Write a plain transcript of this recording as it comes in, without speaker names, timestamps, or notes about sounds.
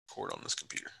Record on this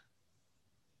computer.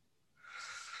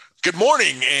 Good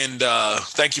morning, and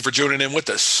thank you for joining in with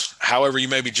us. However you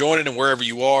may be joining and wherever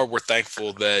you are, we're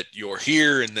thankful that you're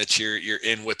here and that you're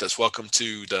in with us. Welcome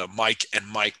to the Mike and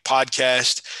Mike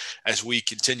podcast as we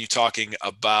continue talking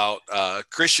about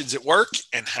Christians at work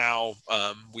and how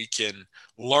we can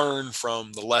learn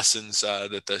from the lessons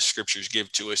that the scriptures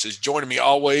give to us. As joining me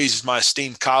always is my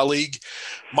esteemed colleague,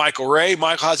 Michael Ray.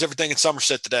 Michael, how's everything in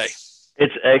Somerset today?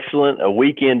 It's excellent, a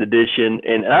weekend edition,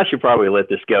 and I should probably let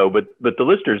this go, but the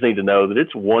listeners need to know that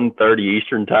it's 1:30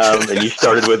 Eastern time, and you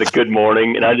started with a good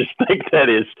morning, and I just think that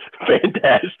is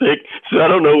fantastic. So I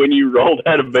don't know when you rolled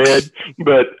out of bed,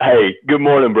 but hey, good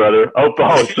morning, brother. Hope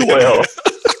all is well.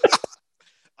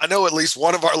 I know at least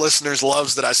one of our listeners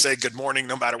loves that I say good morning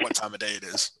no matter what time of day it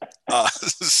is.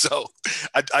 So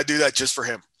I do that just for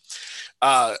him.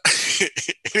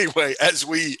 Anyway, as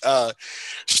we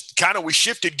we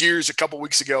shifted gears a couple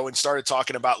weeks ago and started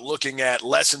talking about looking at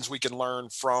lessons we can learn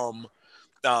from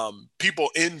people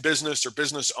in business or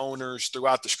business owners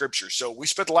throughout the scriptures. So we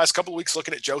spent the last couple of weeks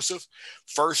looking at Joseph,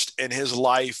 first in his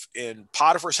life in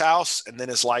Potiphar's house and then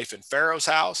his life in Pharaoh's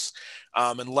house,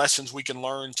 and lessons we can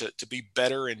learn to be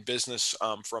better in business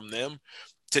from them.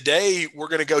 Today, we're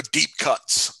going to go deep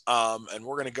cuts, and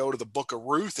we're going to go to the book of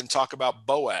Ruth and talk about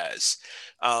Boaz.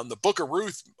 The book of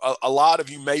Ruth, a lot of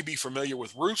you may be familiar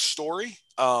with Ruth's story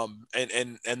and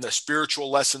the spiritual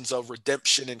lessons of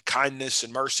redemption and kindness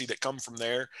and mercy that come from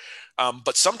there.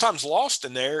 But sometimes lost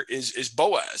in there is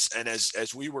Boaz. And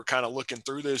as we were kind of looking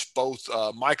through this, both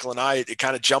Michael and I, it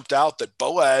kind of jumped out that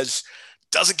Boaz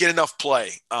doesn't get enough play,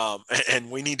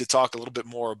 and we need to talk a little bit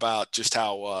more about just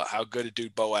how good a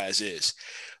dude Boaz is.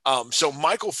 So,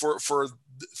 Michael, for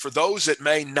those that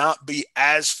may not be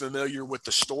as familiar with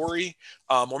the story,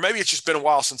 or maybe it's just been a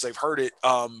while since they've heard it,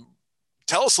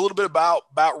 tell us a little bit about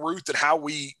Ruth and how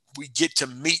we get to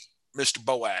meet Mr.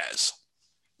 Boaz.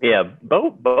 Yeah,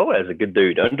 Boaz is a good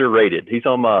dude, underrated. He's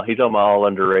on my all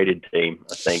underrated team,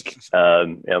 I think,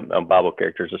 on Bible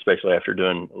characters, especially after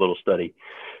doing a little study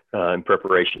in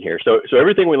preparation here. So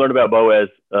everything we learned about Boaz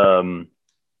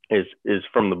is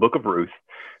from the book of Ruth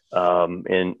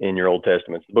in your Old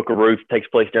Testament. The book of Ruth takes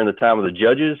place during the time of the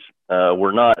Judges.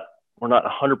 We're not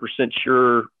 100%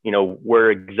 sure,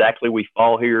 where exactly we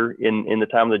fall here in the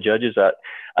time of the Judges.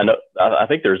 I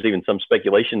think there's even some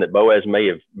speculation that Boaz may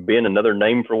have been another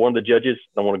name for one of the judges.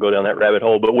 I don't want to go down that rabbit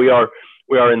hole, but we are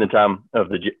in the time of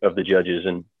the Judges,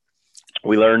 and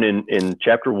we learn in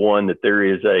chapter 1 that there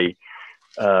is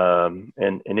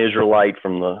an Israelite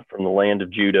from the land of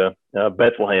Judah,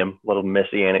 Bethlehem, a little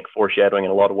messianic foreshadowing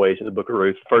in a lot of ways in the book of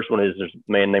Ruth. The first one is there's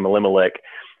a man named Elimelech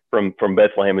from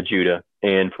Bethlehem of Judah.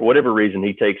 And for whatever reason,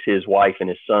 he takes his wife and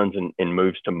his sons and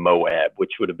moves to Moab,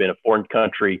 which would have been a foreign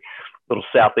country, a little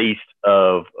southeast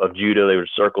of Judah. They would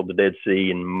have circled the Dead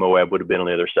Sea, and Moab would have been on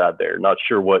the other side there. Not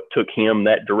sure what took him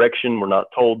that direction. We're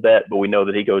not told that, but we know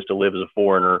that he goes to live as a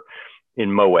foreigner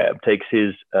in Moab, takes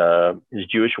his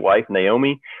Jewish wife,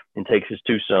 Naomi, and takes his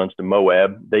two sons to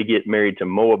Moab. They get married to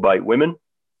Moabite women.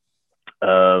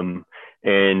 And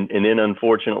then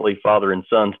unfortunately, father and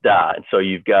sons die. And so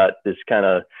you've got this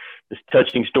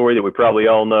touching story that we probably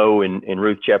all know in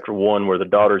Ruth chapter 1, where the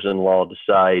daughters-in-law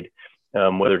decide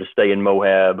whether to stay in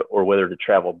Moab or whether to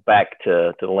travel back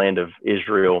to the land of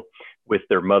Israel with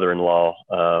their mother-in-law.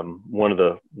 One of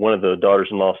the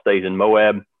daughters-in-law stays in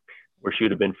Moab, where she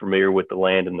would have been familiar with the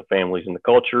land and the families and the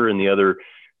culture, and the other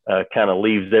kind of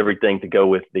leaves everything to go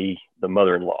with the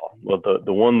mother-in-law. Well,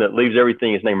 the one that leaves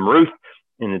everything is named Ruth,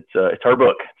 and it's her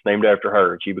book. It's named after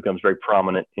her. She becomes very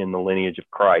prominent in the lineage of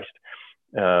Christ,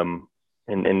 and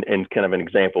kind of an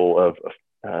example of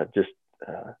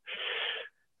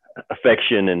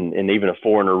affection and even a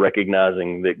foreigner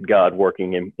recognizing that God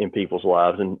working in people's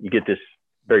lives. And you get this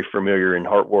very familiar and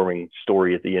heartwarming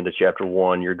story at the end of chapter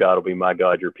 1. Your God will be my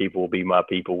God, your people will be my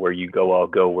people. Where you go, I'll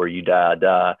go. Where you die, I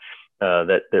die.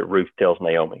 That Ruth tells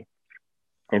Naomi.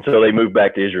 And so they move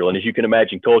back to Israel. And as you can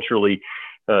imagine, culturally,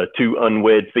 two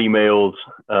unwed females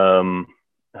in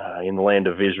the land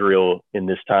of Israel in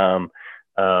this time,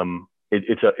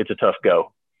 it's a tough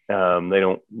go.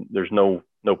 There's no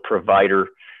provider.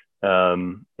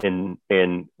 And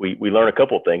we learn a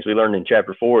couple of things. We learned in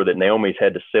chapter 4 that Naomi's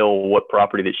had to sell what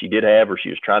property that she did have, or she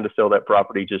was trying to sell that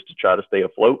property just to try to stay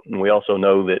afloat. And we also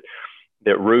know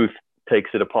that Ruth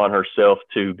takes it upon herself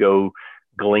to go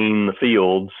glean the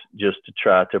fields just to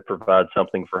try to provide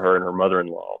something for her and her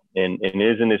mother-in-law. And it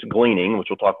is in this gleaning, which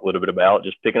we'll talk a little bit about,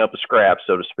 just picking up the scraps,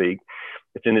 so to speak.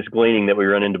 It's in this gleaning that we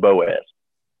run into Boaz.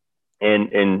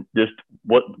 And just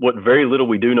what very little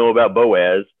we do know about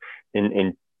Boaz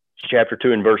in chapter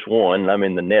 2 and verse 1, I'm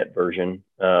in the net version,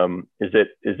 is that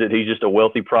he's just a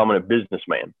wealthy, prominent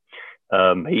businessman.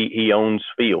 He owns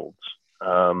fields.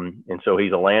 And so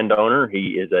he's a landowner.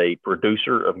 He is a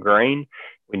producer of grain.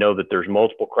 We know that there's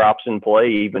multiple crops in play,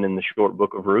 even in the short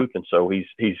book of Ruth. And so he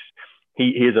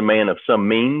is a man of some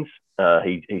means.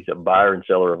 He's a buyer and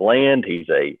seller of land. He's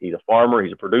a farmer.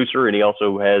 He's a producer, and he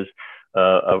also has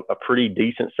a pretty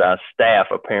decent sized staff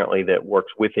apparently that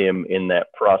works with him in that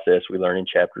process. We learn in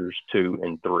chapters 2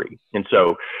 and 3. And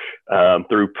so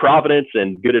through providence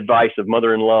and good advice of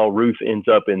mother-in-law, Ruth ends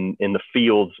up in the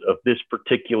fields of this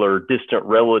particular distant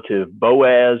relative,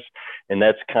 Boaz. And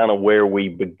that's kind of where we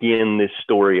begin this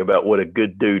story about what a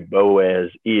good dude Boaz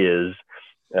is,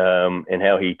 and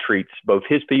how he treats both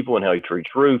his people and how he treats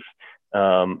Ruth,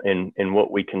 and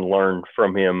what we can learn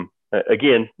from him.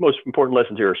 Again, most important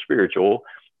lessons here are spiritual,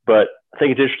 but I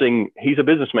think it's interesting. He's a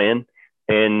businessman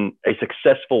and a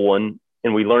successful one.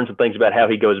 And we learn some things about how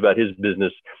he goes about his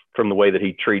business from the way that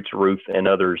he treats Ruth and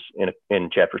others in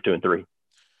chapters 2 and 3.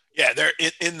 Yeah, there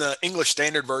in the English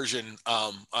Standard Version,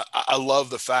 I love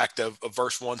the fact of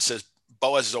verse 1 says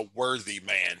Boaz is a worthy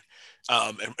man.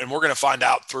 And we're going to find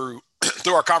out through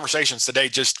our conversations today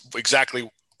just exactly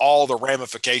all the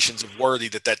ramifications of worthy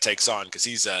that takes on, because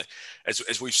he's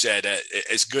as we've said,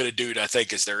 as good a dude I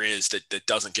think as there is that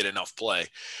doesn't get enough play.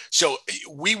 So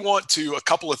we want to a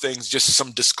couple of things, just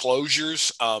some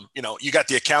disclosures. You got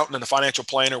the accountant and the financial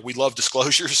planner. We love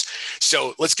disclosures,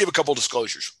 so let's give a couple of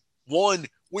disclosures. One,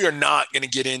 we are not going to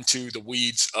get into the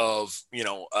weeds of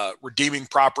redeeming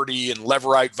property and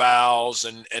levirate vows,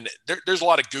 and there's a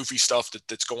lot of goofy stuff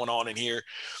that's going on in here.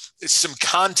 It's some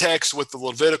context with the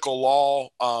Levitical law,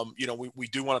 we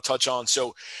do want to touch on.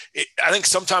 So I think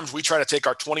sometimes we try to take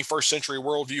our 21st century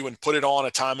worldview and put it on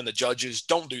a time in the Judges.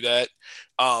 Don't do that.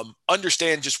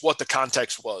 Understand just what the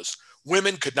context was.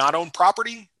 Women could not own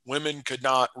property. Women could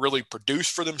not really produce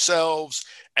for themselves,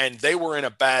 and they were in a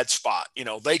bad spot.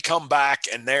 They come back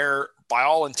and they're, by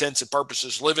all intents and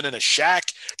purposes, living in a shack,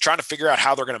 trying to figure out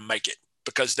how they're going to make it,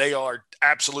 because they are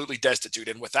absolutely destitute.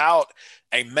 And without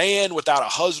a man, without a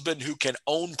husband who can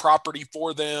own property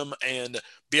for them and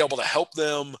be able to help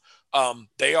them,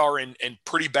 they are in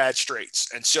pretty bad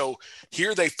straits. And so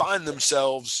here they find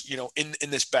themselves,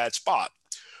 in this bad spot.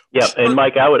 Yeah, and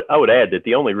Mike, I would add that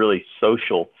the only really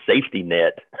social safety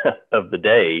net of the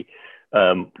day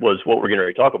was what we're going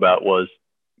to talk about, was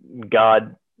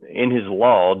God in his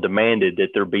law demanded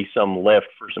that there be some left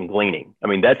for some gleaning. I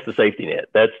mean, that's the safety net.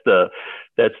 That's the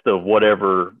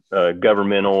whatever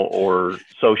governmental or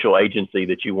social agency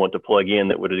that you want to plug in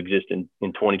that would exist in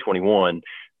 2021.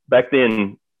 Back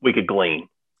then, we could glean,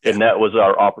 and that was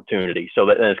our opportunity. So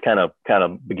that kind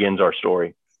of begins our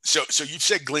story. So you've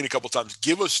said glean a couple of times.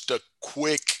 Give us the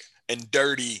quick and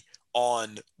dirty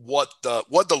on what the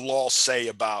laws say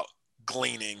about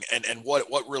gleaning and what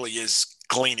really is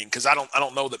gleaning, because I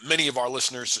don't know that many of our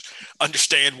listeners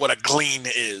understand what a glean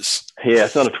is. Yeah,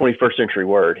 it's not a 21st century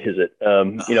word, is it?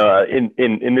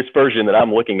 In this version that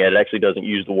I'm looking at, it actually doesn't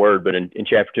use the word, but in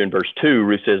chapter 2 and verse 2,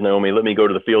 Ruth says, Naomi, let me go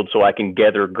to the field so I can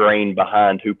gather grain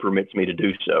behind who permits me to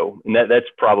do so. And that's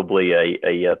probably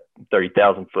a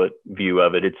 30,000 foot view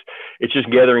of it. It's just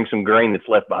gathering some grain that's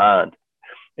left behind.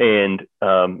 And,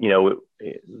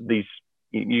 these,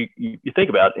 you think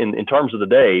about in terms of the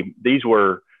day, these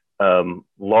were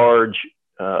large,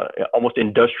 almost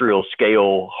industrial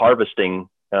scale harvesting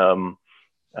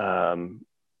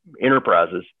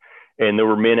enterprises, and there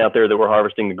were men out there that were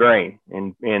harvesting the grain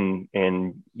and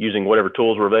using whatever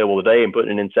tools were available today and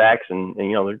putting it in sacks, and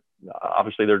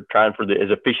obviously they're trying for as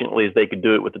efficiently as they could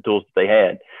do it with the tools that they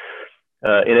had.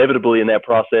 Inevitably in that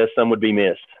process, some would be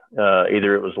missed.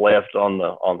 Either it was left on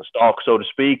the stalk, so to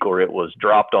speak, or it was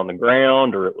dropped on the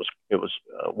ground, or it was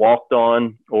walked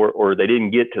on, or they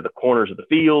didn't get to the corners of the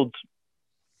fields.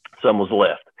 Some was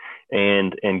left,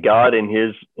 and God in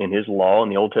his law, in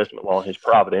the Old Testament law, his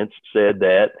providence said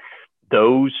that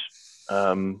those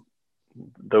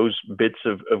bits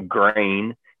of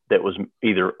grain that was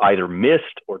either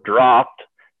missed or dropped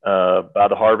by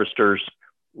the harvesters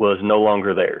was no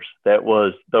longer theirs. That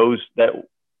was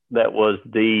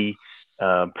the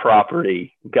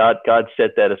property. God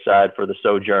set that aside for the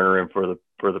sojourner and for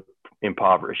the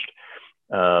impoverished.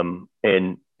 And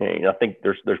I think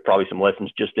there's probably some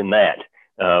lessons just in that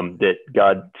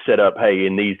God set up. Hey,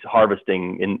 in these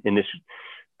harvesting, in this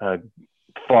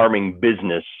farming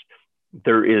business,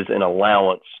 there is an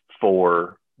allowance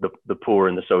for the poor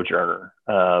and the sojourner.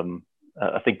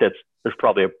 I think there's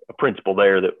probably a principle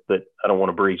there that I don't want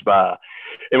to breeze by.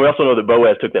 And we also know that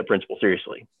Boaz took that principle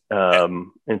seriously.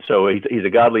 And so he's a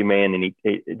godly man, and he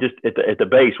just at the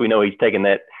base, we know he's taken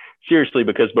that seriously,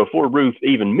 because before Ruth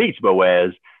even meets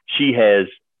Boaz, she has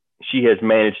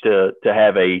managed to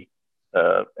have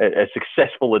as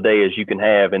successful a day as you can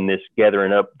have in this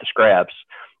gathering up the scraps.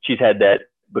 She's had that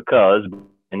because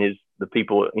the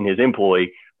people in his employ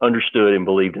understood and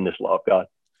believed in this law of God.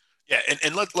 Yeah,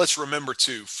 and let's remember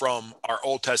too, from our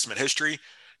Old Testament history,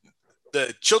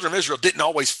 the children of Israel didn't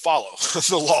always follow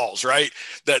the laws, right?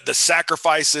 The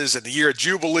sacrifices and the year of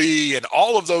Jubilee and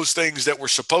all of those things that were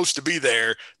supposed to be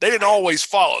there, they didn't always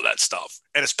follow that stuff.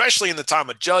 And especially in the time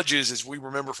of Judges, as we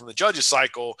remember from the Judges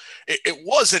cycle, it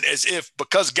wasn't as if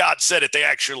because God said it, they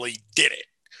actually did it.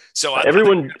 So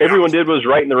everyone did what was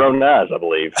right in their own eyes, I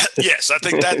believe. Yes, I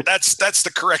think that's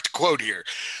the correct quote here.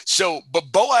 So,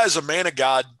 but Boaz, a man of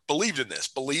God, believed in this,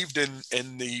 believed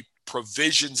in the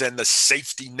provisions and the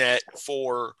safety net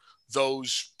for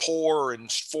those poor and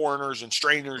foreigners and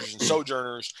strangers and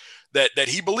sojourners, that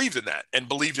he believed in that and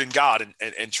believed in God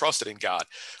and trusted in God.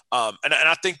 And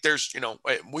I think there's,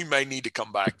 we may need to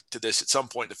come back to this at some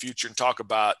point in the future and talk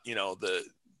about,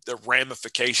 the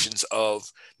ramifications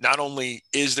of not only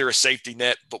is there a safety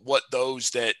net, but what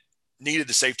those that needed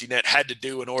the safety net had to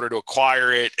do in order to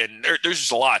acquire it. And there's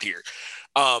just a lot here.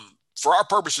 For our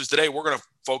purposes today, we're going to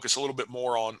focus a little bit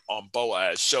more on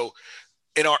Boaz. So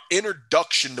in our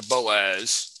introduction to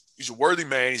Boaz, he's a worthy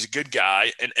man. He's a good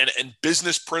guy. And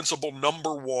business principle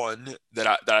number one that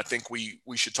I think we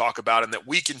should talk about and that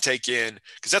we can take in,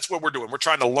 because that's what we're doing. We're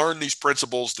trying to learn these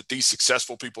principles that these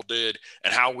successful people did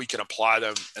and how we can apply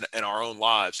them in our own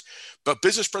lives. But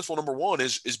business principle number one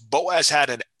is Boaz had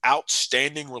an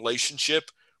outstanding relationship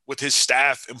with his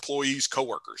staff, employees,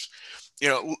 coworkers.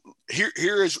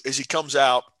 Here as he comes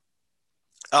out,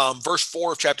 verse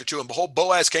 4 of chapter 2, and behold,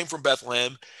 Boaz came from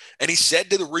Bethlehem, and he said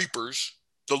to the reapers,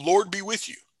 "The Lord be with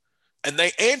you." And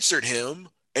they answered him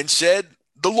and said,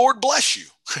 "The Lord bless you."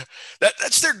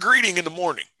 That's their greeting in the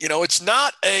morning. It's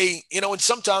not and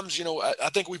sometimes, I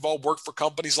think we've all worked for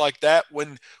companies like that.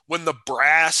 When the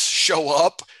brass show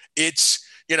up, it's,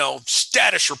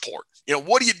 status report.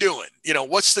 What are you doing?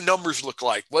 What's the numbers look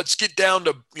like? Let's get down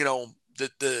to,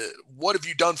 the what have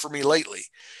you done for me lately?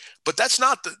 But that's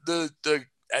not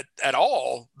at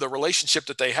all the relationship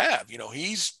that they have.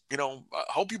 He's, I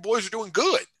hope you boys are doing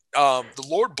good. The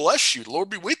Lord bless you. The Lord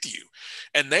be with you.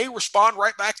 And they respond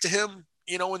right back to him,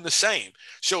 in the same.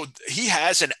 So he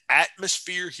has an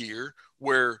atmosphere here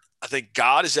where I think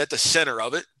God is at the center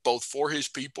of it, both for his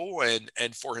people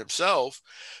and for himself.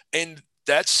 And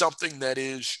that's something that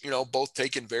is, both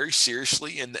taken very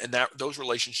seriously, and that those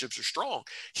relationships are strong.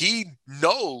 He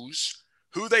knows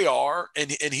who they are,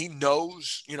 and he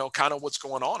knows, kind of what's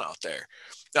going on out there.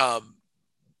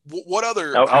 What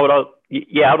other? I would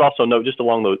also note, just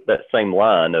along that same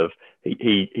line of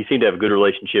he seemed to have a good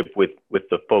relationship with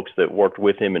the folks that worked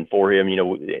with him and for him.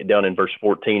 Down in verse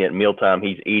 14 at mealtime,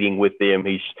 he's eating with them,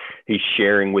 he's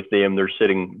sharing with them. They're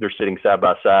sitting side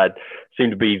by side.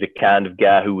 Seemed to be the kind of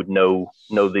guy who would know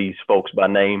these folks by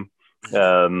name.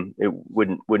 It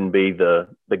wouldn't be the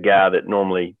guy that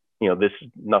normally, this is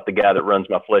not the guy that runs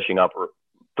my threshing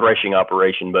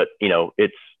operation, but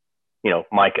it's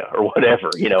Micah or whatever.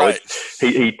 Right.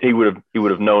 He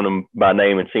would have known him by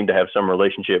name and seemed to have some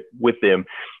relationship with them.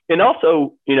 And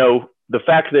also, the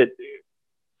fact that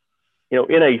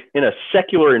in a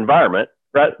secular environment,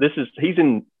 right?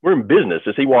 We're in business.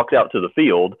 As he walks out to the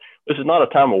field, this is not a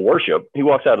time of worship. He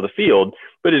walks out of the field,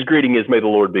 but his greeting is, "May the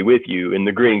Lord be with you," and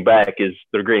the greeting back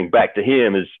to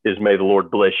him is "May the Lord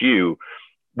bless you."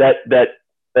 That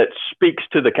speaks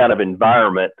to the kind of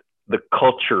environment, the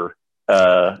culture,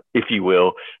 if you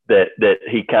will, that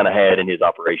he kind of had in his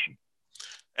operation.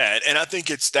 And I think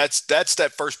that's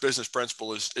that first business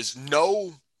principle is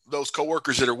know those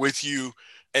coworkers that are with you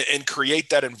and create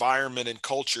that environment and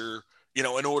culture,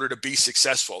 in order to be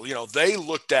successful. They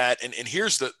looked at, and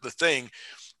here's the thing,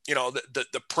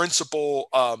 the principle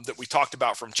that we talked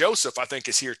about from Joseph, I think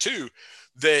is here too,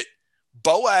 that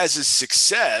Boaz's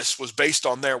success was based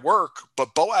on their work,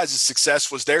 but Boaz's success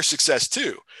was their success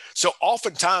too. So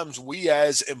oftentimes we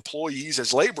as employees,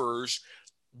 as laborers,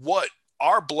 what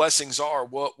our blessings are,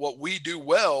 what we do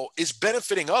well is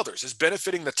benefiting others, is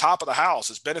benefiting the top of the house,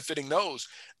 is benefiting those.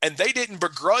 And they didn't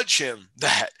begrudge him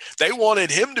that. They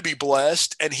wanted him to be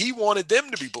blessed, and he wanted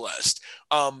them to be blessed.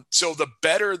 So the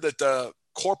better that the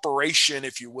corporation,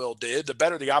 if you will, did, the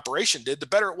better the operation did, the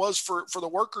better it was for the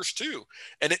workers too.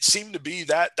 And it seemed to be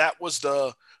that was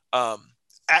the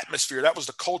atmosphere, that was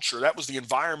the culture, that was the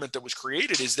environment that was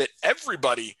created, is that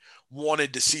everybody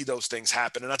wanted to see those things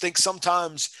happen. And I think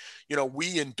sometimes,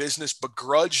 we in business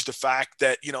begrudge the fact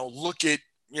that, look at,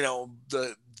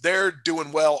 they're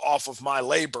doing well off of my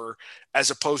labor,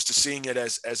 as opposed to seeing it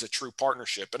as a true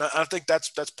partnership. And I think that's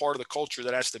part of the culture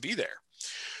that has to be there.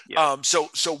 Yeah. So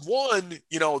one,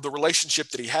 the relationship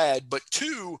that he had, but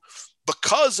two,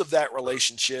 because of that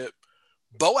relationship,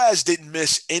 Boaz didn't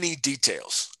miss any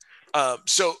details.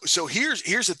 So here's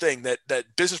the thing, that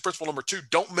business principle number 2,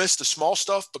 don't miss the small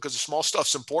stuff, because the small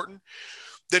stuff's important.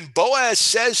 Then Boaz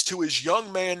says to his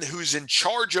young man who's in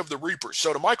charge of the reapers.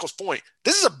 So to Michael's point,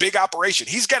 this is a big operation.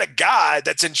 He's got a guy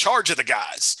that's in charge of the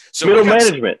guys. So middle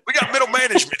management. We got middle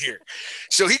management here.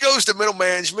 So he goes to middle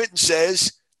management and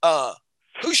says,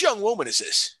 whose young woman is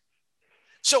this?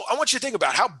 So I want you to think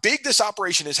about how big this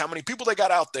operation is, how many people they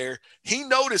got out there. He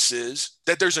notices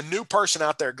that there's a new person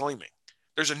out there gleaming.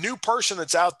 There's a new person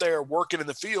that's out there working in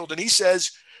the field. And he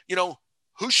says,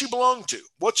 who she belong to,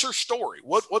 what's her story,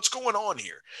 what's going on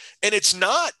here. And it's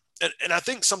not, and I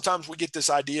think sometimes we get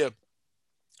this idea,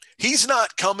 he's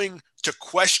not coming to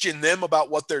question them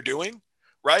about what they're doing,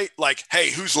 right? Like,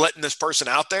 hey, who's letting this person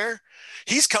out there?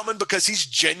 He's coming because he's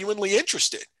genuinely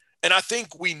interested. And I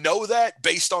think we know that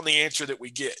based on the answer that we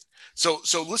get. So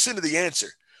listen to the answer.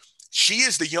 She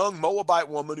is the young Moabite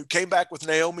woman who came back with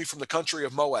Naomi from the country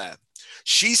of Moab.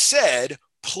 She said,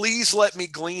 please let me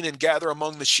glean and gather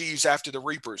among the sheaves after the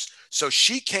reapers. So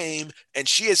she came, and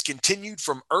she has continued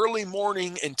from early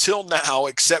morning until now,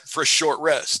 except for a short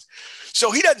rest.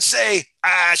 So he doesn't say,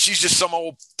 she's just some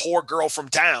old poor girl from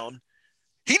town.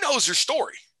 He knows her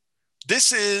story.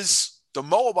 This is the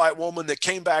Moabite woman that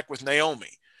came back with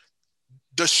Naomi.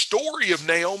 The story of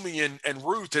Naomi and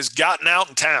Ruth has gotten out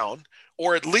in town,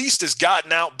 or at least has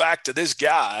gotten out back to this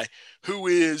guy who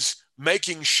is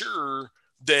making sure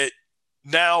that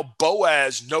now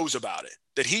Boaz knows about it,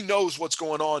 that he knows what's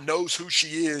going on, knows who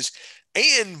she is.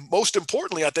 And most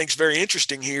importantly, I think it's very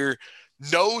interesting here,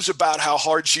 knows about how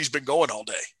hard she's been going all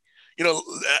day. I'm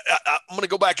going to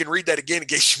go back and read that again in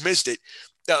case you missed it.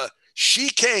 She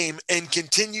came and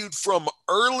continued from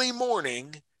early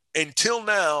morning until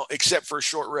now, except for a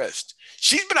short rest.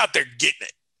 She's been out there getting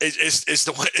it, is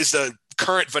the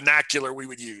current vernacular we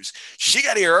would use. She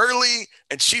got here early,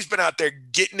 and she's been out there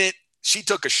getting it. She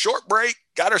took a short break,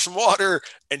 got her some water,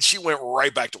 and she went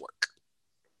right back to work.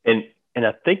 And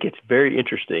I think it's very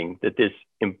interesting that this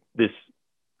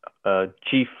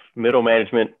chief middle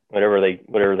management, whatever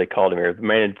they called him here,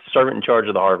 the servant in charge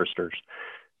of the harvesters,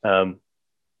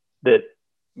 that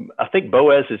I think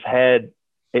Boaz has had.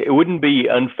 It wouldn't be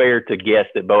unfair to guess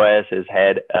that Boaz has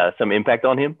had some impact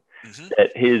on him, mm-hmm.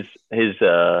 that his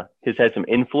had some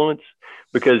influence,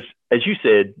 because, as you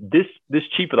said, this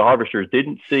chief of the harvesters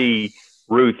didn't see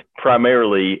Ruth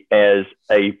primarily as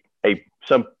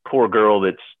some poor girl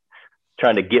that's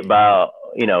trying to get by,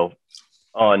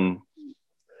 on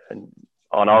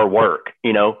our work.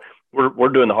 We're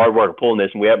doing the hard work of pulling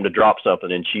this, and we happen to drop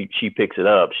something, and she picks it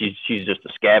up. She's just a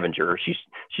scavenger.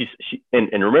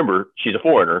 And remember, she's a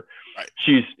foreigner. Right.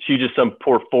 She's just some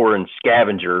poor foreign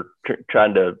scavenger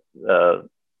trying to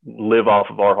live off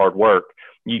of our hard work.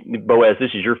 Boaz,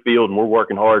 this is your field, and we're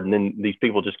working hard, and then these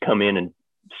people just come in and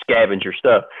scavenge your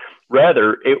stuff.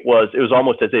 Rather, it was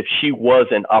almost as if she was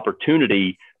an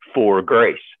opportunity for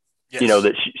grace. Yes.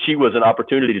 That she was an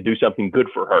opportunity to do something good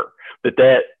for her.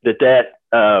 That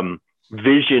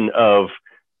vision of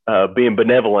being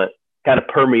benevolent kind of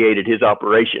permeated his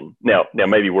operation. Now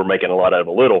maybe we're making a lot out of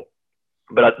a little,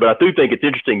 but I do think it's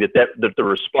interesting that the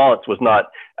response was not,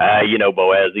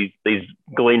 Boaz, these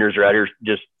gleaners are out here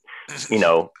just,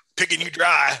 picking you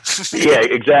dry. Yeah,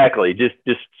 exactly. Just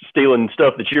stealing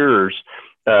stuff that's yours.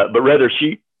 But rather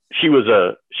she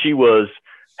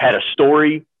had a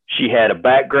story. She had a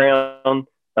background,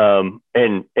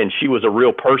 and she was a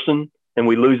real person. And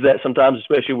we lose that sometimes,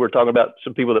 especially when we're talking about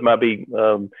some people that might be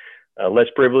less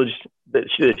privileged, that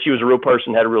she was a real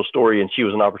person, had a real story, and she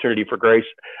was an opportunity for grace.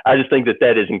 I just think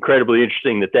that is incredibly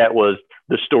interesting, that was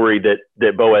the story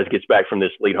that Boaz gets back from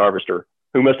this lead harvester,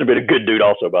 who must have been a good dude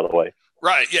also, by the way.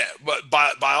 Right, yeah. But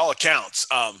by all accounts,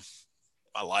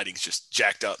 my lighting's just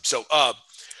jacked up. So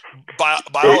by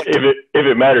all if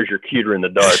it matters, you're cuter in the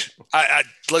dark. I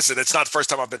listen, it's not the first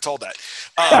time I've been told that.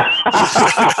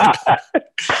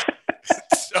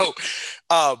 So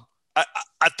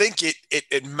I think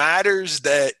it matters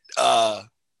that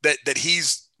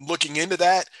he's looking into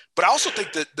that, but I also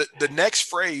think that the next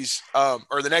phrase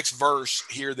or the next verse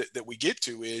here that we get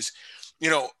to is,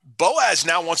 Boaz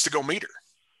now wants to go meet her,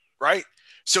 right?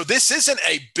 So this isn't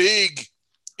a big,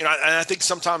 and I think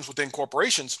sometimes within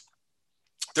corporations,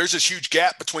 there's this huge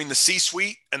gap between the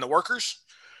C-suite and the workers.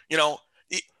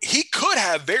 He could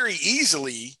have very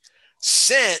easily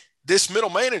sent this middle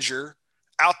manager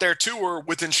out there to her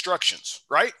with instructions,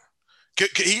 right?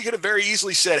 He could have very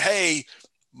easily said, hey,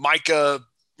 Micah,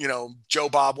 Joe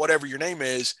Bob, whatever your name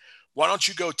is, why don't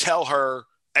you go tell her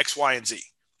X, Y, and Z?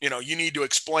 You need to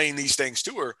explain these things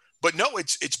to her. But no,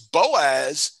 it's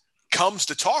Boaz comes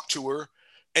to talk to her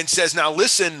and says, now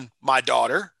listen, my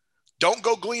daughter, don't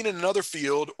go glean in another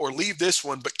field or leave this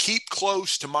one, but keep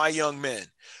close to my young men.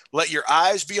 Let your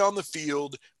eyes be on the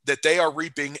field that they are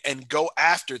reaping and go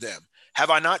after them. Have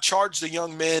I not charged the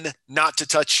young men not to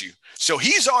touch you? So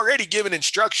he's already given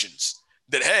instructions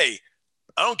that, hey,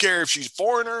 I don't care if she's a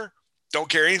foreigner, don't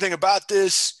care anything about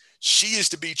this. She is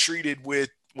to be treated with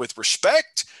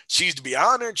respect. She's to be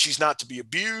honored. She's not to be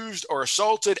abused or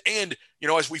assaulted. And,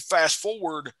 as we fast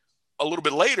forward a little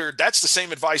bit later, that's the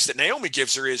same advice that Naomi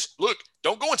gives her is, look,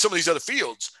 don't go in some of these other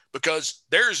fields because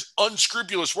there's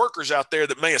unscrupulous workers out there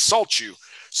that may assault you.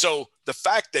 So the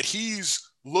fact that he's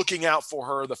looking out for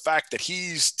her, the fact that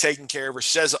he's taking care of her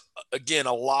says, again,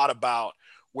 a lot about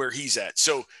where he's at.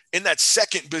 So in that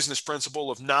second business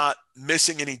principle of not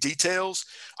missing any details,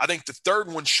 I think the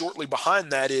third one shortly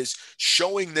behind that is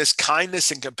showing this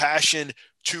kindness and compassion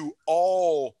to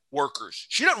all workers.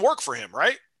 She doesn't work for him,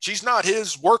 right? She's not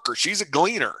his worker. She's a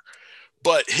gleaner.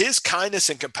 But his kindness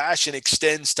and compassion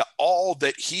extends to all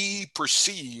that he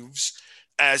perceives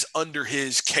as under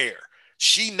his care.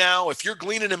 She now, if you're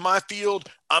gleaning in my field,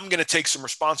 I'm going to take some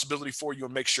responsibility for you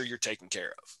and make sure you're taken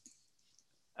care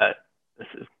of. This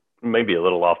is maybe a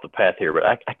little off the path here, but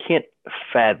I can't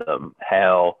fathom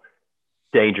how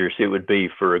dangerous it would be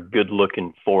for a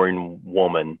good-looking foreign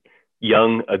woman,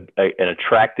 an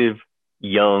attractive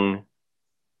young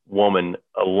woman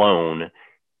alone,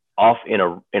 off in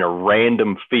a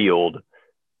random field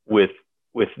with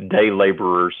day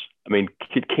laborers. I mean,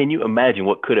 can you imagine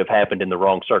what could have happened in the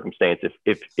wrong circumstance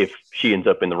if she ends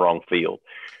up in the wrong field?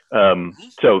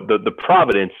 So the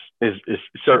providence is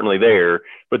certainly there,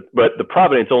 but the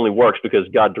providence only works because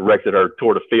God directed her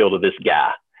toward a field of this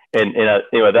guy. And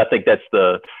I think that's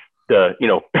the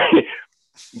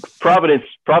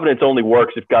providence only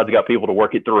works if God's got people to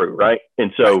work it through, right?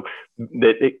 And so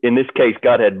in this case,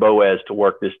 God had Boaz to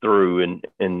work this through,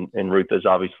 and Ruth is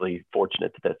obviously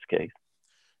fortunate that that's the case.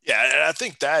 Yeah, and I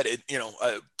think that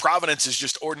providence is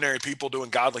just ordinary people doing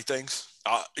godly things.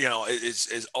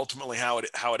 Is ultimately how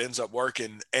it ends up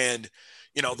working. And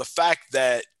the fact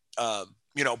that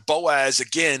Boaz,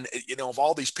 again, of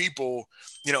all these people,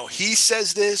 he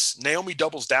says this, Naomi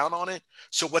doubles down on it.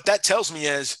 So what that tells me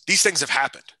is these things have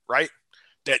happened, right?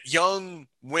 That young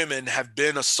women have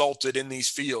been assaulted in these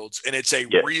fields, and it's a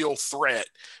real threat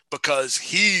because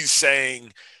he's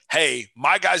saying, hey,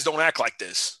 my guys don't act like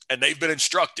this. And they've been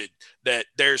instructed that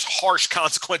there's harsh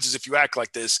consequences if you act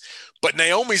like this. But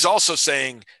Naomi's also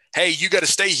saying, hey, you got to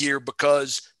stay here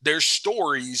because there's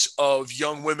stories of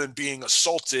young women being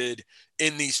assaulted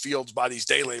in these fields by these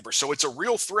day laborers. So it's a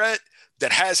real threat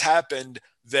that has happened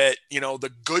that,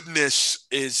 the goodness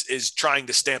is trying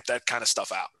to stamp that kind of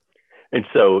stuff out. And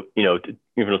so, even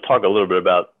to talk a little bit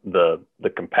about the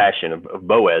compassion of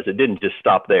Boaz, it didn't just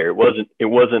stop there. It wasn't he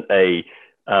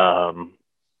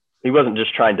wasn't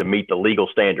just trying to meet the legal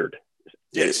standard.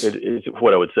 Yes. Is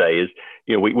what I would say is,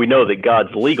 we know that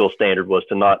God's legal standard was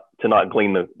to not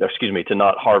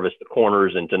harvest the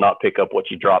corners and to not pick up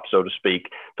what you drop, so to speak,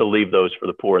 to leave those for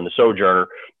the poor and the sojourner.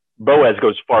 Boaz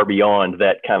goes far beyond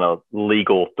that kind of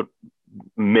legal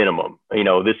minimum.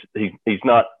 He's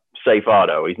not Safe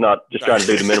Auto. He's not just trying to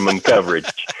do the minimum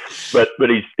coverage, but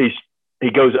he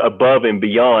goes above and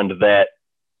beyond that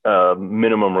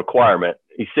minimum requirement.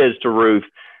 He says to Ruth,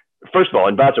 first of all,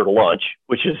 invites her to lunch,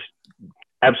 which is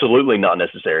absolutely not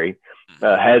necessary,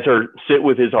 has her sit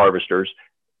with his harvesters,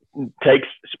 takes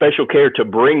special care to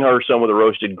bring her some of the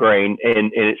roasted grain.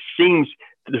 And it seems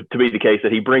to be the case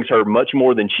that he brings her much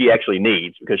more than she actually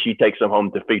needs because she takes some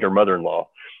home to feed her mother-in-law.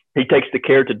 He takes the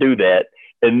care to do that.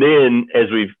 And then, as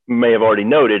we may have already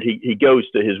noted, he goes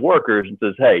to his workers and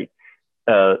says, hey,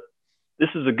 this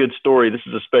is a good story. This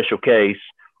is a special case.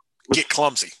 Get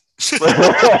clumsy.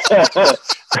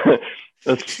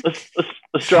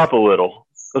 Let's drop a little.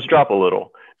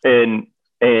 And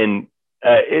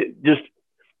it just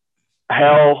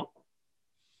how,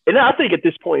 and I think at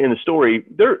this point in the story,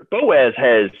 Boaz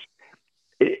has,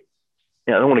 I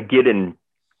don't want to get in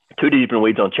too deep in the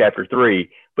weeds on chapter 3,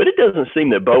 but it doesn't seem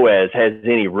that Boaz has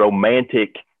any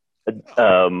romantic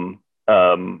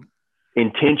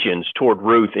intentions toward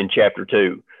Ruth in chapter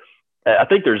 2. I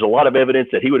think there's a lot of evidence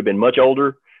that he would have been much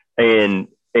older, and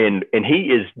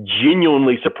he is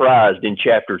genuinely surprised in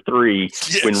chapter 3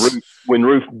 when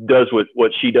Ruth does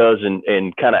what she does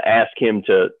and kind of asks him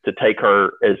to take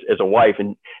her as a wife,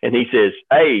 and he says,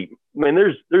 hey man,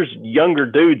 there's younger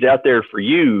dudes out there for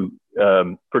you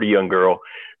pretty young girl,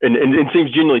 and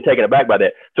seems genuinely taken aback by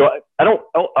that. So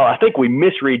I think we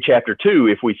misread chapter 2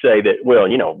 if we say that, well,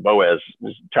 Boaz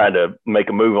is trying to make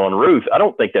a move on Ruth. I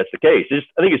don't think that's the case.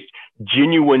 I think it's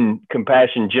genuine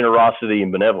compassion, generosity,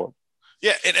 and benevolence.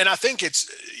 Yeah, and I think it's,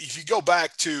 if you go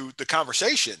back to the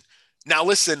conversation, now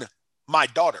listen, my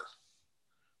daughter,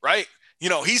 right?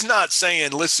 He's not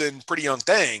saying, listen, pretty young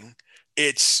thing.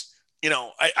 It's,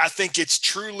 I think it's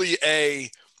truly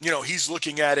he's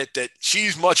looking at it that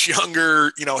she's much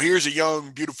younger. Here's a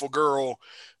young, beautiful girl.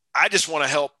 I just want to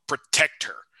help protect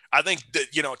her. I think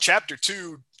that, chapter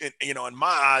 2, in my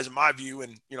eyes, in my view,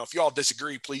 and, if you all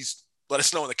disagree, please let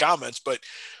us know in the comments. But,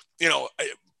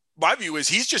 my view is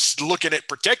he's just looking at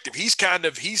protective. He's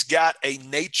got a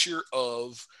nature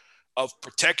of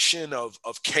protection, of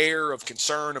care, of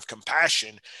concern, of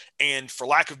compassion. And for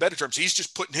lack of better terms, he's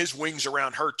just putting his wings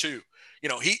around her too.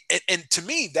 And to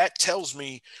me, that tells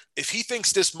me if he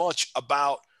thinks this much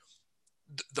about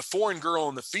the foreign girl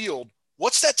in the field,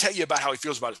 what's that tell you about how he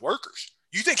feels about his workers?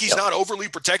 You think he's not overly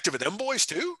protective of them boys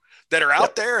too, that are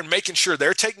out there and making sure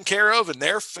they're taken care of and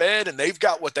they're fed and they've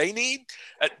got what they need?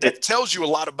 That tells you a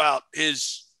lot about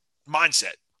his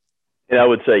mindset. And I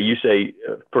would say, you say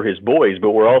for his boys,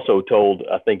 but we're also told,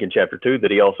 I think in chapter 2,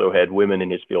 that he also had women in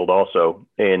his field also.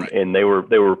 And, right. And they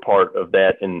were part of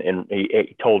that. And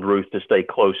he told Ruth to stay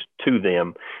close to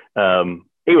them.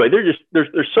 Anyway,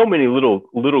 there's so many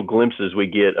little glimpses we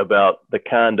get about the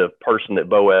kind of person that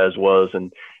Boaz was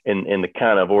and the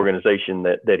kind of organization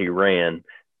that he ran.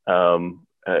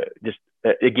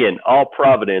 Again, all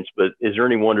providence, but is there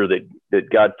any wonder that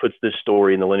God puts this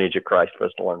story in the lineage of Christ for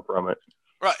us to learn from it?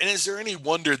 Right. And is there any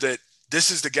wonder that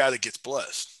this is the guy that gets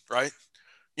blessed, right?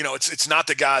 It's not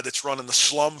the guy that's running the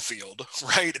slum field,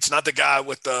 right? It's not the guy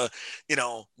with the,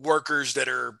 workers that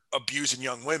are abusing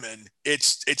young women.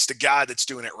 It's the guy that's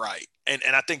doing it right. And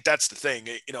I think that's the thing,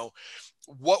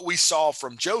 what we saw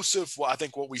from Joseph, I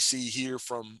think what we see here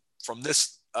from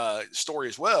this story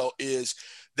as well is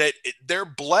that they're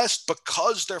blessed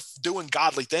because they're doing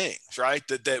godly things, right?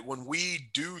 That when we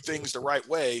do things the right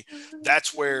way,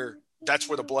 that's where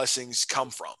the blessings come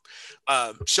from.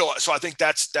 So I think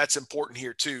that's important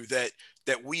here too, that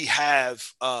we have,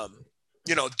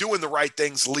 doing the right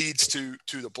things leads to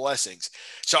the blessings.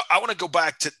 So I want to go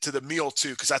back to the meal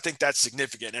too, because I think that's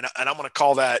significant. And I'm going to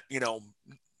call that,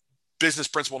 business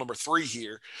principle number 3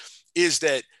 here is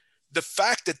that the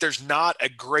fact that there's not a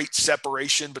great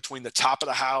separation between the top of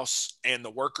the house and the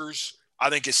workers,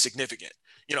 I think is significant.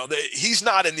 He's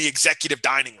not in the executive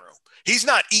dining room. He's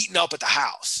not eating up at the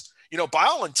house. By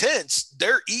all intents,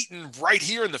 they're eating right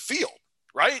here in the field,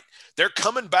 right? They're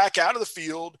coming back out of the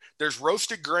field. There's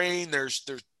roasted grain. There's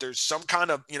some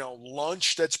kind of,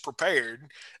 lunch that's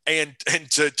prepared. And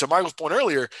to Michael's point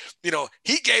earlier,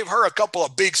 he gave her a couple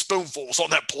of big spoonfuls on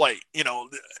that plate,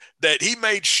 that he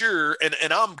made sure,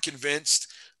 and I'm convinced,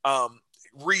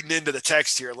 reading into the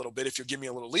text here a little bit, if you'll give me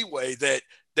a little leeway, that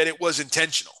it was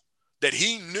intentional, that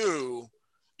he knew,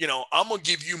 I'm going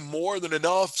to give you more than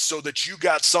enough so that you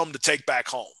got some to take back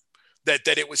home. That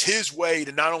it was his way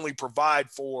to not only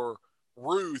provide for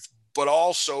Ruth, but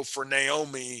also for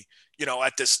Naomi,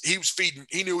 at this,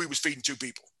 he knew he was feeding 2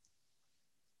 people.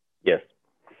 Yes.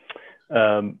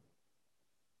 And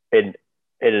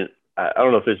I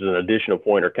don't know if this is an additional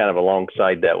point or kind of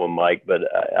alongside that one, Mike, but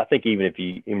I think even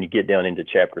when you get down into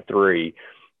chapter 3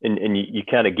 and you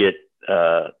kind of get,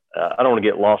 I don't want to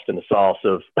get lost in the sauce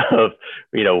of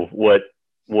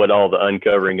what all the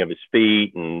uncovering of his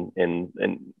feet and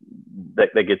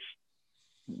that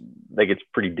gets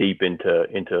pretty deep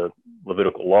into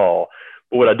Levitical law.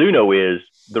 But what I do know is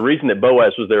the reason that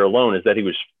Boaz was there alone is that he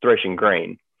was threshing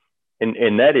grain,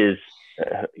 and that is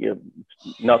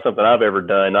not something I've ever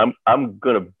done. I'm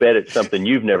going to bet it's something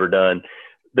you've never done.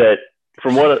 That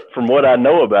from what I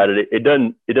know about it, it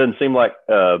doesn't seem like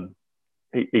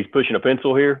he's pushing a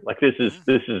pencil here. Like this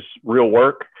is real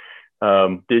work.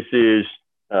 This is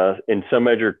in some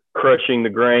measure crushing the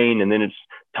grain, and then it's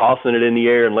tossing it in the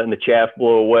air and letting the chaff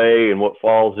blow away, and what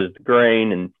falls is the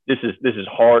grain. And this is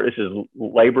hard. This is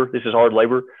labor. This is hard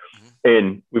labor.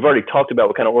 And we've already talked about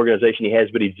what kind of organization he has,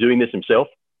 but he's doing this himself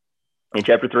in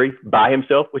chapter 3 by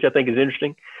himself, which I think is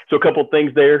interesting. So a couple of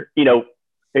things there.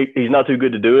 He's not too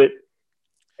good to do it.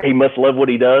 He must love what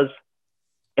he does,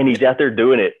 and he's out there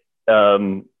doing it.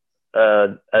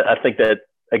 I think that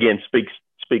again speaks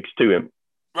to him.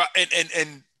 Right,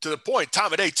 and to the point,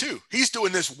 time of day too. He's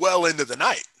doing this well into the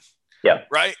night. Yeah.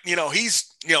 Right. He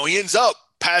ends up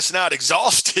passing out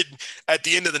exhausted at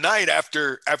the end of the night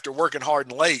after working hard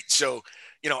and late. So,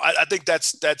 I think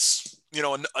that's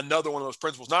another one of those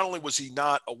principles. Not only was he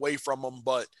not away from them,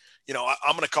 but,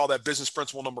 I'm going to call that business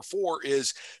principle number 4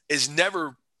 is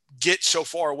never get so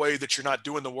far away that you're not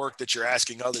doing the work that you're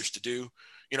asking others to do.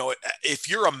 If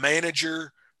you're a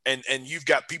manager and you've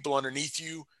got people underneath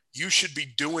you, you should be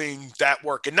doing that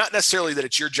work, and not necessarily that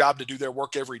it's your job to do their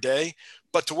work every day,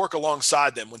 but to work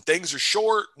alongside them when things are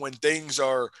short, when things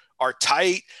are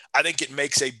tight. I think it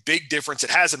makes a big difference. It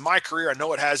has in my career. I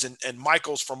know it has in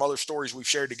Michael's from other stories we've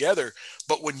shared together.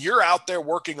 But when you're out there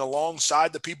working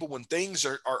alongside the people, when things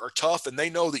are tough and they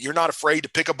know that you're not afraid to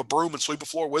pick up a broom and sweep a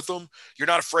floor with them, you're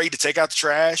not afraid to take out the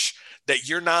trash, that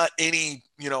you're not any,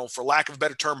 for lack of a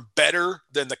better term, better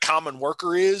than the common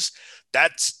worker is,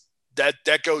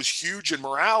 that goes huge in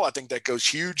morale. I think that goes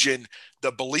huge in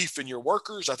the belief in your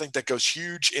workers. I think that goes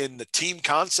huge in the team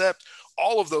concept.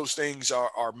 All of those things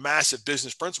are massive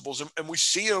business principles, and we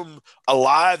see them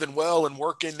alive and well and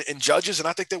working in Judges, and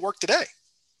I think they work today.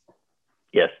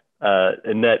 Yes,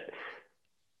 and that,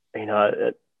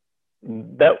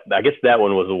 that I guess that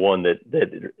one was the one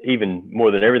that even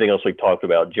more than everything else we talked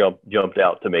about jumped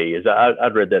out to me. Is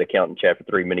I'd read that account in chapter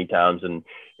 3 many times, and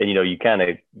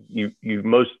you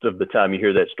most of the time you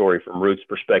hear that story from Ruth's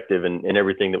perspective and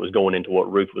everything that was going into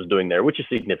what Ruth was doing there, which is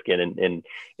significant,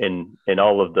 and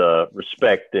all of the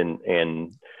respect and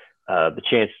the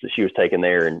chances that she was taking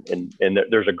there, and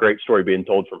there's a great story being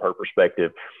told from her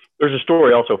perspective. There's a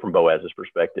story also from Boaz's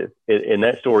perspective. And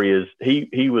that story is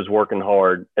he was working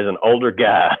hard as an older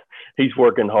guy. He's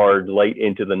working hard late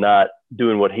into the night,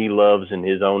 doing what he loves in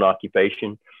his own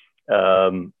occupation.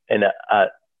 And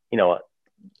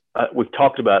we've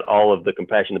talked about all of the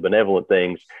compassion, the benevolent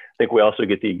things. I think we also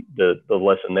get the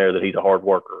lesson there that he's a hard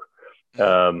worker.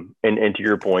 And to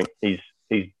your point, he's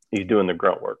doing the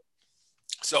grunt work.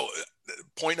 So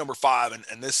point number 5,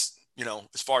 and this,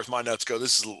 as far as my notes go,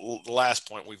 this is the last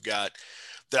point we've got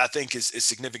that I think is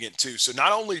significant too. So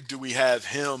not only do we have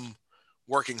him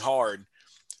working hard,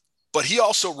 but he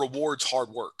also rewards hard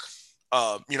work.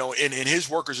 And his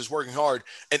workers is working hard.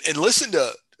 And listen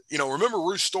to, remember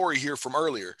Ruth's story here from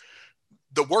earlier.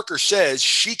 The worker says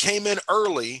she came in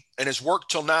early and has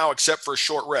worked till now except for a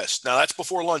short rest. Now that's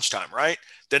before lunchtime, right?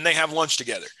 Then they have lunch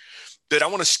together. But I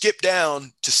want to skip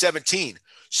down to 17.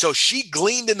 So she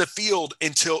gleaned in the field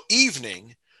until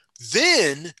evening.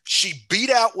 Then she beat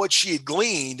out what she had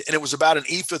gleaned, and it was about an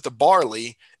ephah of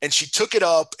barley. And she took it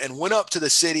up and went up to the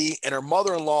city, and her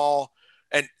mother-in-law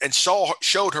and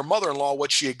showed her mother-in-law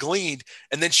what she had gleaned.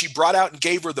 And then she brought out and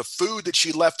gave her the food that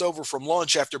she left over from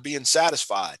lunch after being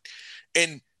satisfied.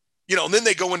 And, and then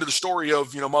they go into the story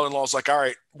of, mother-in-law's like, all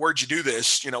right, where'd you do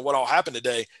this? What all happened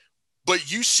today? But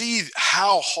you see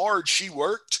how hard she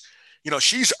worked.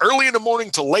 She's early in the morning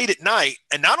to late at night.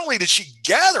 And not only did she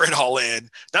gather it all in,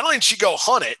 not only did she go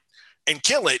hunt it and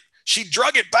kill it, she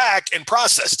drug it back and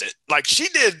processed it. Like she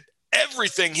did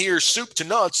everything here, soup to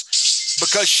nuts,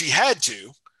 because she had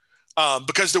to,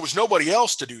 because there was nobody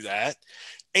else to do that.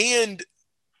 And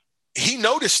he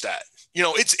noticed that,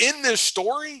 it's in this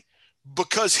story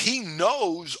because he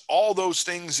knows all those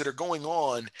things that are going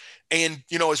on. And,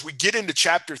 as we get into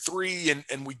chapter 3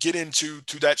 and we get into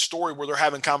that story where they're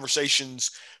having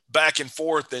conversations back and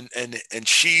forth and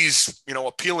she's,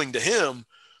 appealing to him,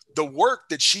 the work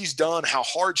that she's done, how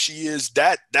hard she is,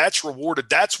 that's rewarded.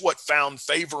 That's what found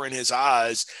favor in his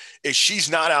eyes, is she's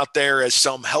not out there as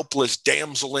some helpless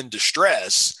damsel in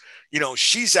distress.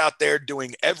 She's out there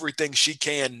doing everything she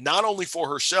can, not only for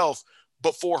herself,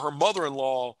 but for her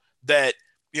mother-in-law that,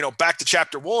 back to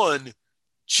chapter 1,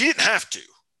 she didn't have to.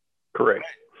 Correct.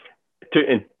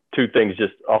 Two things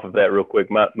just off of that real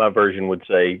quick. My version would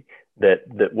say that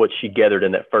what she gathered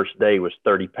in that first day was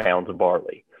 30 pounds of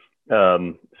barley.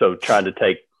 So trying to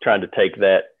take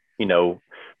that,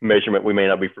 measurement we may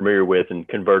not be familiar with and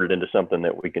convert it into something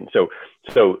that we can. So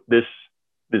this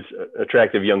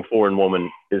attractive young foreign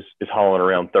woman is hauling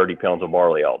around 30 pounds of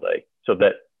barley all day. So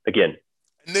that, again,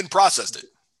 and then processed it.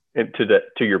 And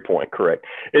to your point, correct.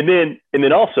 And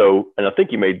then also, and I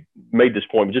think you made this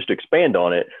point, but just to expand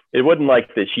on it, it wasn't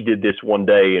like that she did this one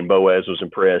day and Boaz was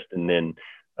impressed, and then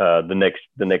the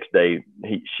next day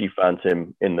she finds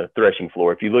him in the threshing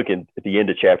floor. If you look at the end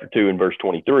of chapter 2 and verse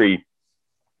 23,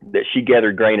 that she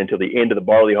gathered grain until the end of the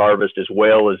barley harvest as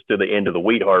well as to the end of the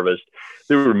wheat harvest.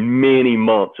 There were many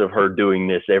months of her doing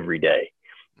this every day,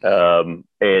 and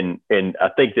I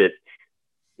think that,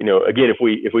 again, if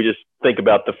we just think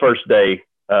about the first day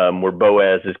where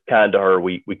Boaz is kind to her,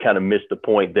 we kind of missed the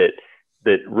point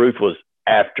that Ruth was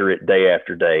after it day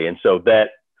after day. And so that,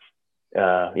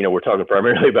 we're talking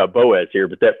primarily about Boaz here,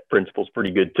 but that principle is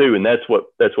pretty good too. And that's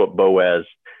what Boaz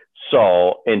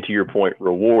saw, and to your point,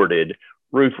 rewarded.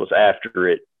 Ruth was after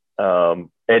it I'm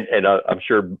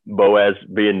sure Boaz,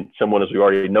 being someone, as we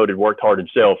already noted, worked hard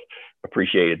himself,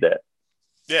 appreciated that.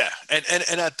 Yeah.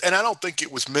 And I don't think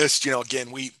it was missed.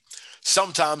 Again,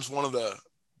 sometimes one of the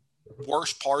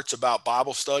worst parts about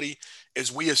Bible study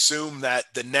is we assume that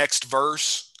the next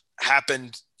verse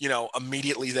happened,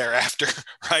 immediately thereafter,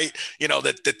 right?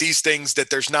 That these things, that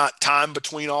there's not time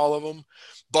between all of them.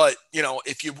 But,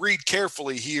 if you read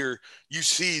carefully here, you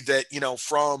see that,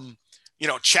 from,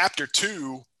 chapter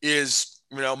 2 is,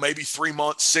 maybe 3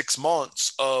 months, 6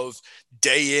 months of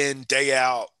day in, day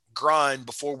out grind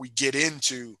before we get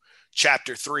into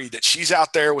chapter 3, that she's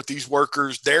out there with these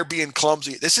workers. They're being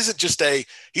clumsy. This isn't just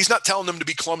he's not telling them to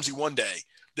be clumsy one day.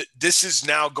 That this is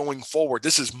now going forward.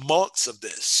 This is months of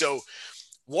this. So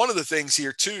one of the things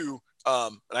here too,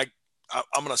 and I'm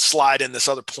going to slide in this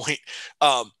other point.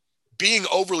 Being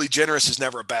overly generous is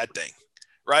never a bad thing,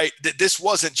 right? That this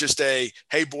wasn't just hey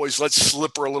boys, let's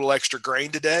slip her a little extra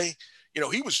grain today.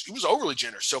 He was overly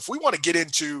generous. So if we want to get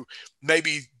into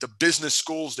maybe the business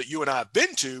schools that you and I have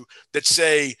been to that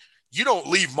say, you don't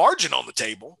leave margin on the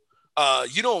table.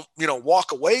 You don't,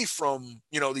 walk away from,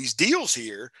 these deals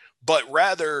here, but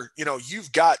rather,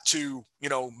 you've got to,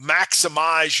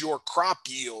 maximize your crop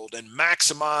yield and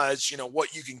maximize,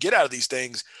 what you can get out of these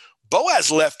things.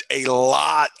 Boaz left a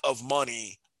lot of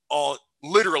money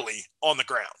literally on the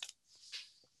ground.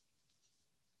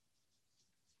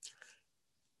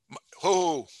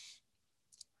 Oh,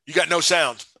 you got no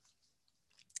sound.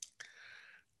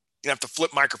 You have to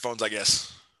flip microphones, I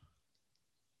guess.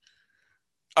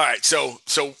 All right, so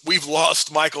we've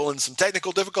lost Michael in some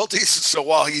technical difficulties. So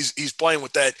while he's playing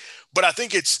with that, but I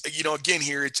think it's, again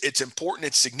here, it's important,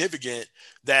 it's significant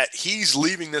that he's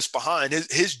leaving this behind.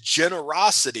 His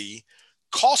generosity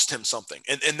cost him something,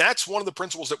 and that's one of the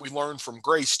principles that we learned from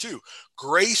grace too.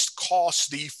 Grace costs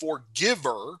the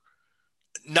forgiver,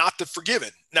 not the forgiven.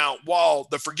 Now, while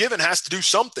the forgiven has to do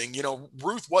something,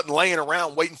 Ruth wasn't laying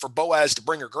around waiting for Boaz to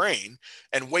bring her grain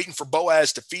and waiting for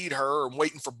Boaz to feed her and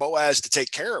waiting for Boaz to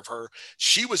take care of her.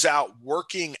 She was out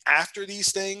working after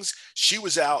these things. She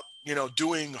was out,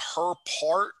 doing her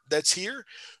part that's here.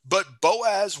 But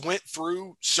Boaz went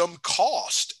through some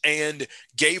cost and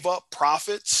gave up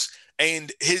profits,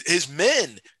 and his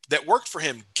men that worked for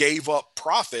him gave up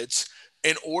profits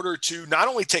in order to not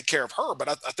only take care of her, but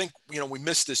I think, we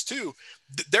missed this too.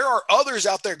 There are others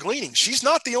out there gleaning. She's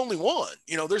not the only one.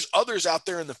 There's others out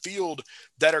there in the field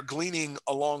that are gleaning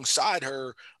alongside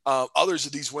her. Others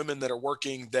of these women that are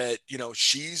working that,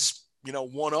 she's,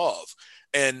 one of.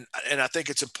 And I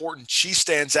think it's important. She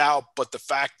stands out, but the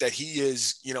fact that he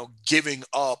is, giving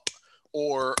up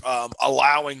or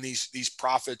allowing these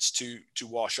profits to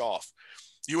wash off.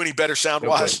 You any better sound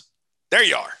wise? Okay. There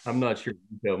you are. I'm not sure.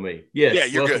 You tell me. Yes. Yeah,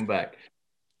 you're welcome good. Back.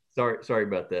 Sorry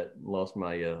about that. Lost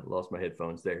my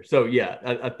headphones there. So yeah,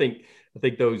 I think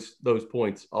those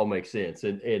points all make sense.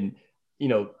 And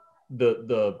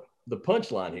the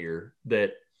punchline here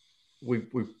that we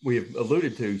have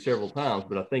alluded to several times,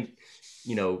 but I think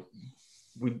we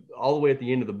all the way at the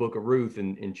end of the book of Ruth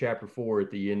in chapter 4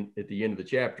 at the end of the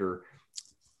chapter.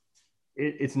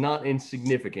 It's not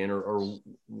insignificant or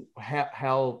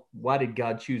why did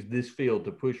God choose this field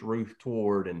to push Ruth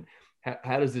toward, and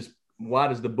why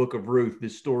does the book of Ruth,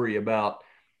 this story about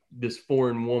this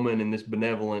foreign woman and this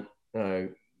benevolent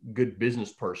good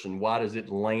business person, why does it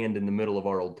land in the middle of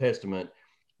our Old Testament?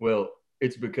 Well,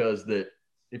 it's because that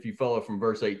if you follow from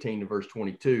verse 18 to verse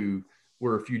 22,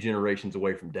 we're a few generations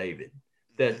away from David.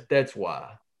 That's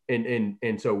why. And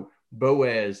so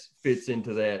Boaz fits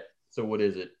into that. So what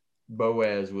is it?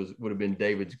 Boaz would have been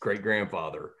David's great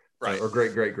grandfather, right, or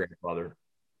great great grandfather,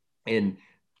 and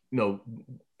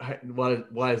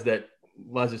why is that?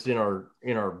 Why is this in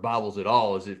our Bibles at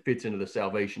all? Is it fits into the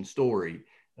salvation story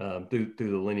through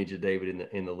the lineage of David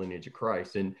in the lineage of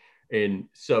Christ, and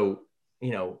so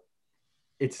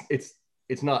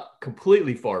it's not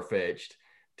completely far fetched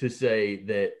to say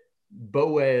that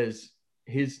Boaz,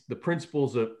 the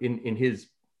principles of in his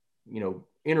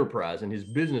enterprise and his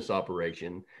business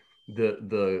operation,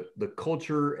 the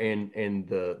culture and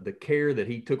the care that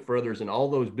he took for others, and all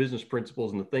those business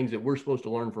principles and the things that we're supposed to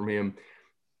learn from him,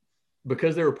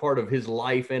 because they're a part of his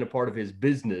life and a part of his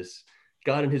business,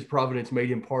 God in his providence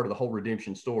made him part of the whole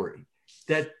redemption story.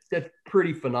 That's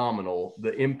pretty phenomenal.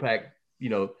 The impact,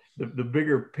 the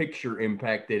bigger picture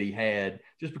impact that he had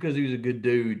just because he was a good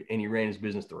dude and he ran his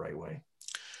business the right way.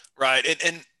 Right.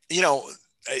 And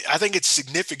I think it's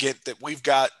significant that we've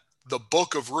got the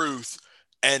book of Ruth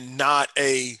and not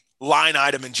a line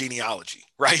item in genealogy,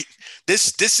 right?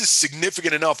 This is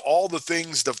significant enough. All the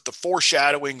things, the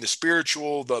foreshadowing, the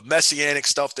spiritual, the messianic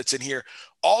stuff that's in here,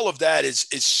 all of that is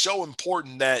so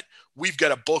important that we've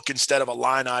got a book instead of a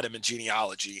line item in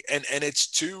genealogy. And it's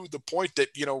to the point that,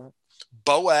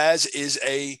 Boaz is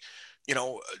a,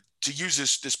 to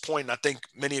use this point, and I think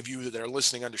many of you that are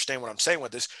listening understand what I'm saying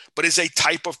with this, but is a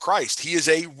type of Christ. He is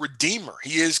a redeemer.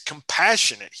 He is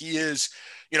compassionate. He is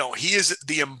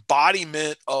the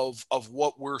embodiment of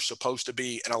what we're supposed to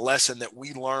be, and a lesson that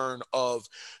we learn of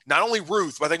not only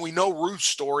Ruth, but I think we know Ruth's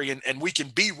story and we can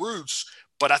be Ruth's,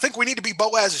 but I think we need to be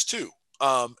Boaz's too.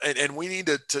 And we need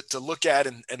to look at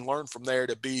and learn from there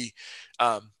to be,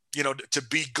 to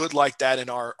be good like that in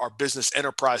our business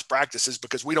enterprise practices,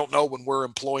 because we don't know when we're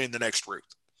employing the next Ruth.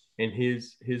 And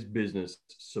his business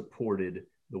supported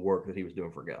the work that he was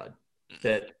doing for God.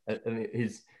 That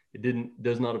it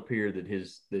does not appear that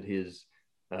his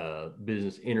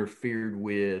business interfered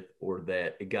with, or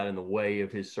that it got in the way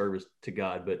of his service to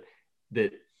God, but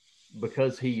that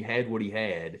because he had what he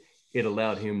had, it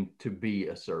allowed him to be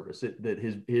a service. That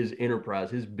his enterprise,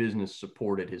 his business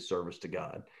supported his service to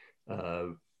God.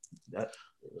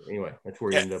 Anyway, that's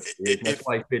where he ended up. That's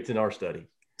why he fits in our study.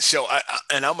 So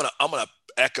I'm gonna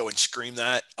echo and scream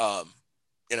that.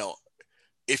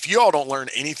 If you all don't learn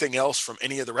anything else from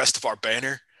any of the rest of our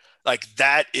banner, like,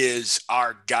 that is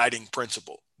our guiding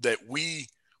principle, that we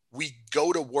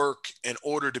go to work in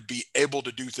order to be able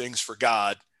to do things for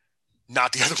God,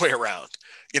 not the other way around.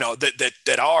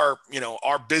 That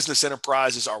our business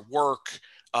enterprises, our work,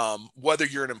 whether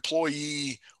you're an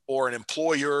employee or an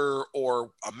employer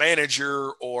or a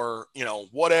manager or,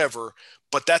 whatever,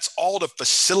 but that's all to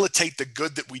facilitate the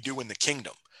good that we do in the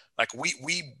kingdom. Like,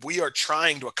 we are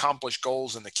trying to accomplish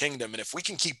goals in the kingdom. And if we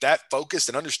can keep that focused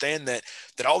and understand that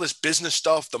all this business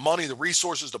stuff, the money, the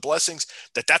resources, the blessings,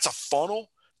 that's a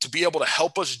funnel to be able to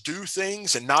help us do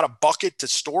things and not a bucket to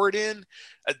store it in,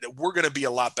 we're going to be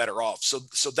a lot better off.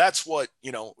 So that's what,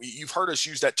 you've heard us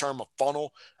use that term, a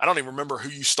funnel. I don't even remember who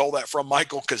you stole that from,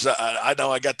 Michael, because I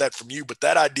know I got that from you, but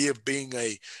that idea of being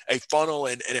a funnel,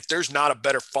 and if there's not a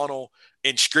better funnel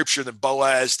in scripture than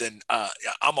Boaz, then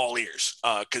I'm all ears,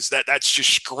 because that's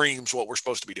just screams what we're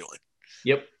supposed to be doing.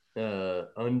 Yep.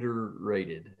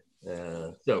 Underrated.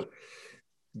 So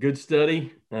good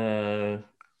study.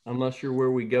 I'm not sure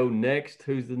where we go next.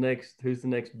 Who's the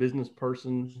next business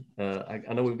person?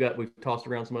 I know we've tossed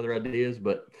around some other ideas,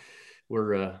 but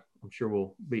I'm sure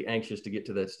we'll be anxious to get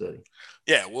to that study.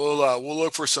 Yeah, we'll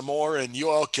look for some more, and you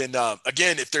all can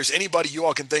again, if there's anybody you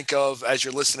all can think of as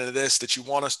you're listening to this that you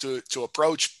want us to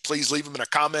approach, please leave them in our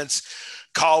comments,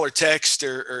 call or text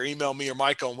or email me or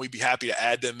Michael, and we'd be happy to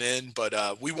add them in.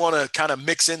 But we want to kind of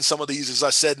mix in some of these, as I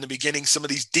said in the beginning, some of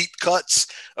these deep cuts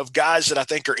of guys that I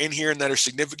think are in here and that are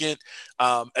significant,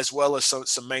 as well as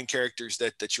some main characters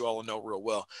that you all know real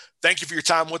well. Thank you for your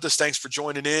time with us. Thanks for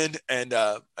joining in. And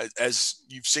as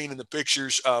you've seen in the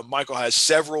pictures, Michael has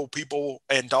several people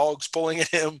and dogs pulling at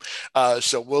him.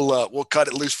 So we'll cut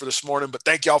it loose for this morning. But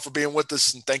thank you all for being with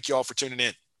us, and thank you all for tuning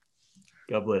in.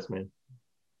 God bless, man.